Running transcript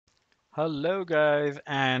Hello guys,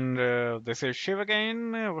 and this is Shiv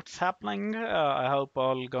again. What's happening? I hope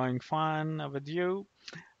all going fine with you.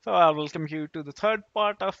 So I welcome you to the third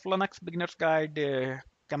part of Linux Beginner's Guide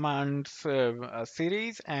commands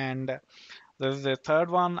series, and this is the third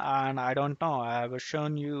one. And I don't know, I have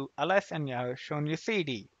shown you ls and I have shown you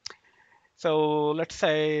cd. So let's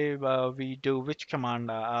say we do which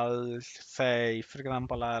command? I'll say, for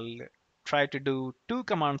example, I'll try to do two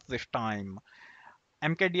commands this time.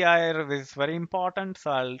 mkdir is very important, so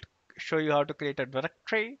I'll show you how to create a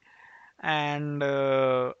directory, and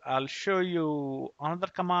I'll show you another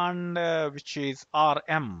command which is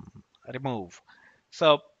rm, remove.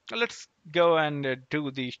 So let's go and do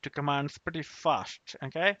these two commands pretty fast.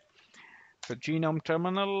 Okay, so genome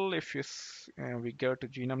terminal, if we go to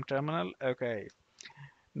genome terminal. Okay,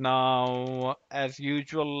 now as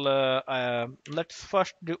usual, let's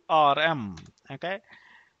first do rm. Okay,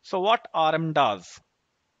 so what rm does,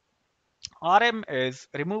 RM is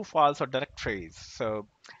remove files or directories. So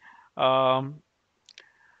um,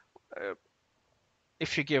 uh,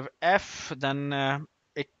 if you give F, then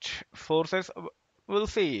it forces. We'll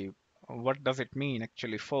see what does it mean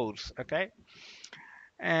actually force. Okay,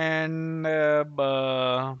 and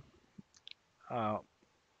uh, I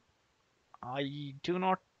do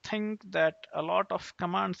not think that a lot of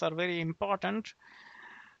commands are very important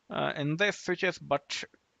in this switches, but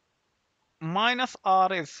minus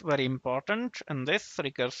R is very important in this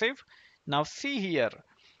recursive. Now see here.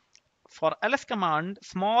 For ls command,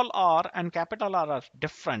 small r and capital R are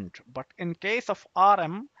different, but in case of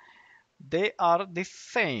rm, they are the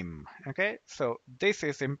same. Okay, so this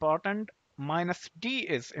is important. Minus d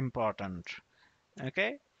is important.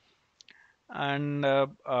 Okay, and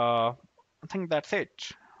I think that's it.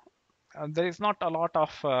 There is not a lot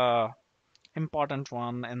of important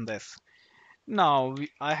one in this. Now,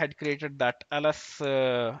 I had created that ls,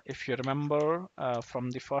 if you remember,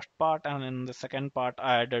 from the first part, and in the second part,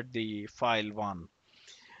 I added the file one.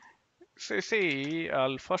 So see,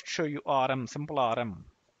 I'll first show you RM, simple RM.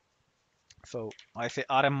 So I say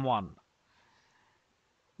RM1.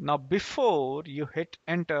 Now before you hit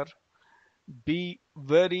enter, be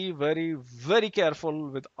very, very, very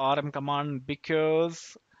careful with RM command,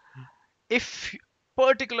 because if,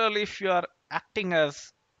 particularly if you are acting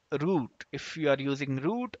as root, if you are using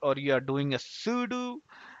root or you are doing a sudo,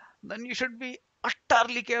 then you should be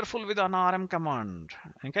utterly careful with an RM command.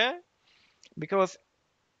 Okay? Because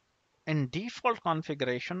in default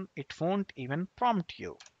configuration, it won't even prompt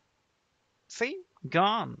you. See,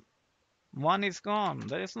 gone. One is gone.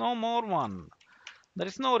 There is no more one. There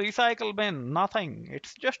is no recycle bin, nothing.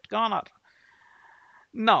 It's just gone.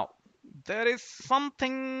 Now, there is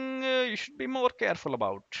something you should be more careful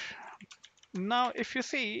about. Now, if you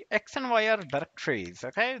see, X and Y are directories,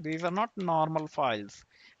 okay? These are not normal files.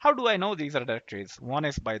 How do I know these are directories? One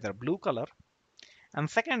is by their blue color, and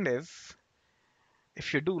second is,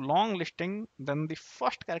 if you do long listing, then the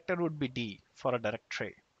first character would be D for a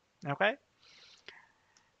directory, okay?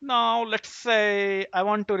 Now, let's say I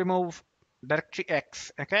want to remove directory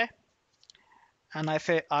X, okay? And I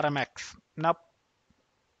say rmx. Now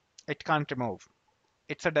it can't remove.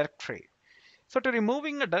 It's a directory. So to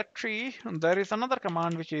removing a directory, there is another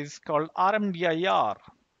command which is called rmdir.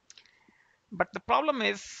 But the problem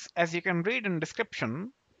is, as you can read in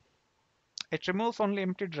description, it removes only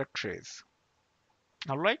empty directories.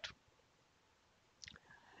 All right.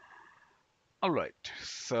 All right.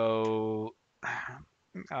 So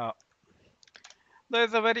uh, there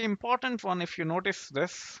is a very important one if you notice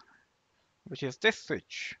this, which is this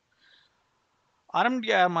switch.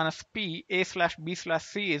 rmdir minus p a slash b slash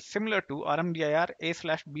c is similar to rmdir a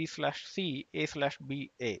slash b slash c a slash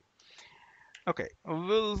b a. Okay,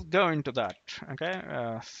 we'll go into that. Okay,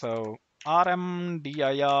 so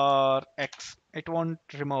rmdir x, it won't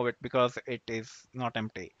remove it because it is not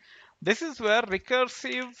empty. This is where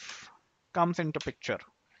recursive comes into picture.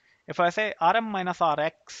 If I say rm minus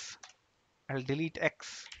rx, I'll delete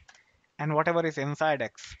x and whatever is inside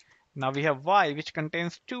x. Now we have y, which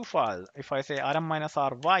contains two files. If I say rm minus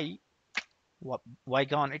ry, y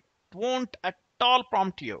gone, it won't at all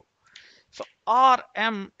prompt you. So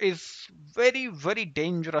rm is very, very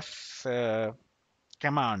dangerous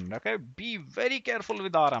command. Okay, be very careful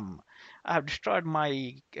with rm. I have destroyed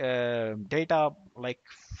my data like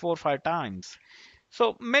 4 or 5 times.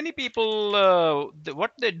 So many people,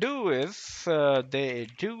 what they do is they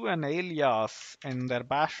do an alias in their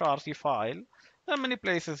bash rc file. There are many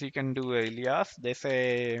places you can do alias. They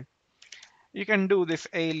say you can do this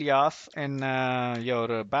alias in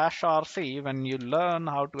your bash rc when you learn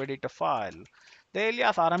how to edit a file. The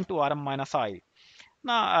alias rm to rm minus I.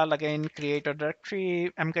 Now I'll again create a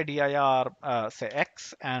directory mkdir say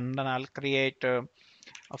x, and then I'll create a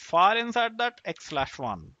file inside that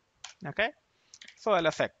x/1. Okay, so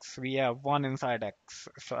lsx, we have one inside x,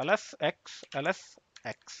 so lsx.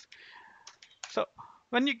 So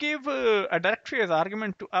when you give a directory as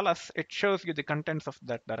argument to ls, it shows you the contents of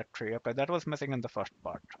that directory. Okay, that was missing in the first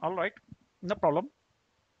part. All right, no problem.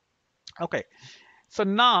 Okay, so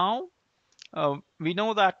now we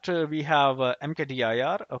know that we have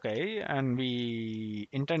mkdir, okay, and we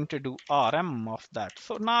intend to do rm of that.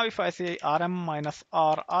 So now if I say rm minus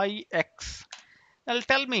rix, it'll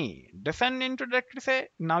tell me descend into directory. Say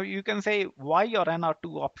now you can say y or n are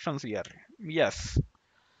two options here. Yes.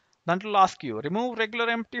 Then it'll ask you remove regular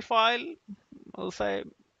empty file. We'll say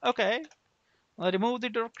okay. Remove the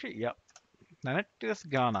directory. Yeah. Then it is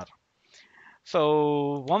gone.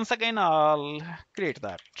 So once again I'll create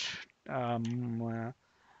that. Um,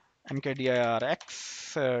 mkdir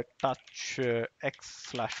x touch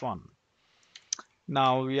x/1.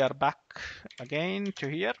 Now we are back again to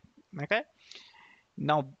here. Okay.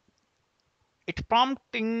 Now it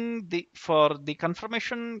prompting for the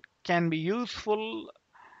confirmation can be useful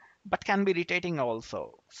but can be irritating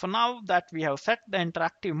also. So now that we have set the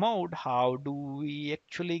interactive mode, how do we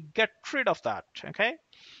actually get rid of that? Okay.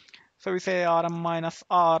 So we say rm minus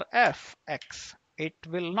rfx. It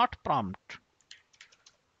will not prompt.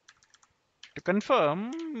 To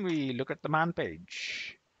confirm, we look at the man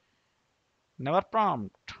page. Never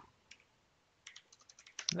prompt.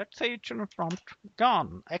 Let's say it should not prompt.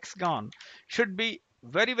 Gone. X gone. Should be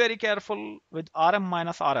very, very careful with rm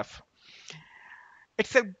minus rf.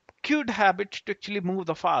 It's a cute habit to actually move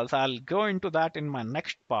the files. I'll go into that in my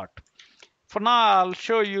next part. For now, I'll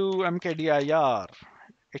show you mkdir.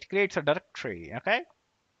 It creates a directory. Okay.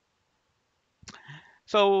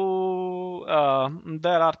 So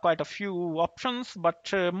there are quite a few options,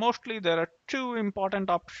 but mostly there are two important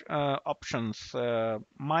options,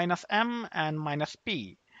 minus M and minus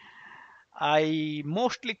P. I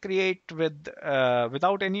mostly create with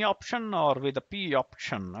without any option or with a P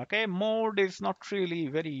option. Okay, mode is not really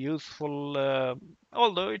very useful,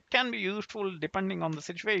 although it can be useful depending on the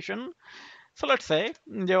situation. So let's say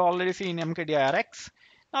you've already seen mkdirx.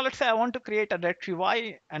 Now let's say I want to create a directory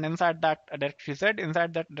y, and inside that a directory z,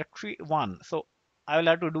 inside that directory 1. So I will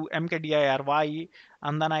have to do mkdir y,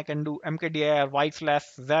 and then I can do mkdir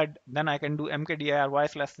y/z, then I can do mkdir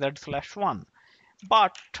y/z/1.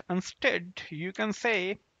 But instead you can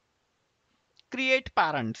say create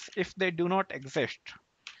parents if they do not exist.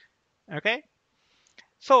 Okay,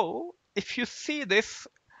 so if you see this,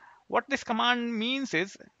 what this command means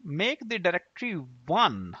is make the directory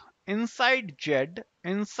 1 inside z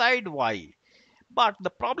inside y. But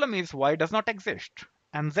the problem is y does not exist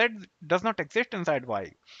and z does not exist inside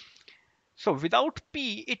y. So without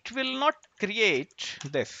p, it will not create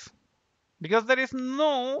this because there is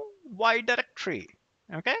no y directory.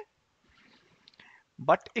 Okay.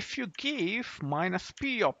 But if you give minus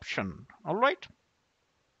p option, all right,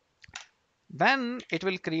 then it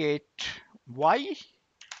will create y.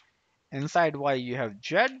 Inside y you have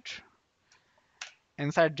z.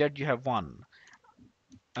 Inside z you have 1.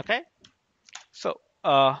 Okay. So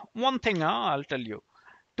one thing I'll tell you.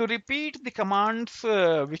 To repeat the commands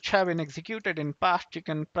which have been executed in past, you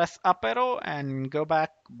can press up arrow and go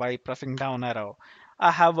back by pressing down arrow. I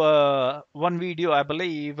have one video, I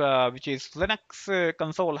believe, which is Linux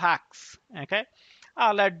console hacks. Okay,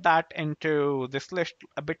 I'll add that into this list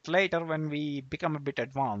a bit later when we become a bit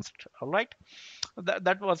advanced. All right,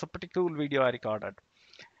 that was a pretty cool video I recorded.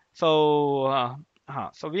 So,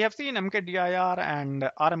 so we have seen mkdir and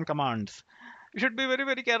rm commands. You should be very,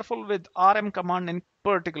 very careful with rm command in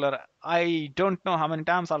particular. I don't know how many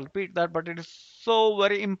times I'll repeat that, but it is so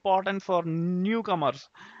very important for newcomers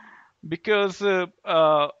because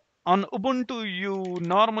on Ubuntu you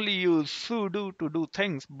normally use sudo to do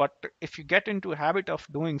things, but if you get into habit of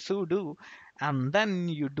doing sudo and then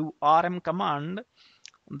you do rm command,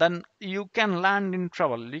 then you can land in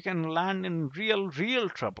trouble. You can land in real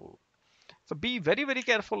trouble. So be very, very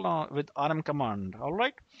careful with rm command. All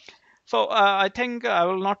right. So I think I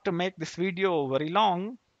will not make this video very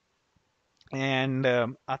long, and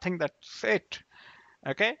I think that's it.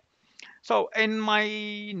 Okay. So in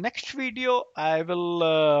my next video, I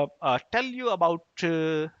will tell you about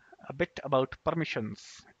a bit about permissions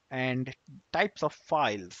and types of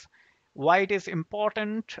files. Why it is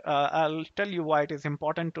important, I'll tell you why it is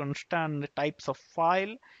important to understand the types of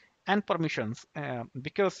file and permissions,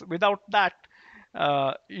 because without that,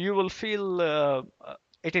 you will feel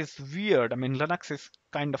it is weird. I mean, Linux is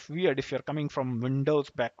kind of weird if you're coming from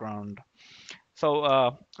Windows background. So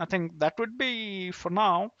I think that would be for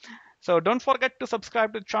now. So don't forget to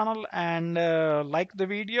subscribe to the channel and like the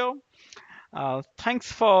video.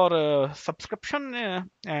 Thanks for subscription,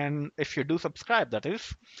 and if you do subscribe, that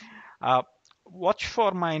is. Uh, Watch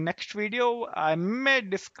for my next video. I may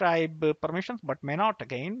describe permissions, but may not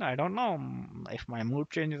again. I don't know. If my mood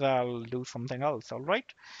changes, I'll do something else. All right.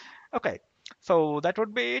 Okay. So that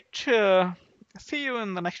would be it. See you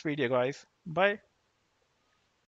in the next video, guys. Bye.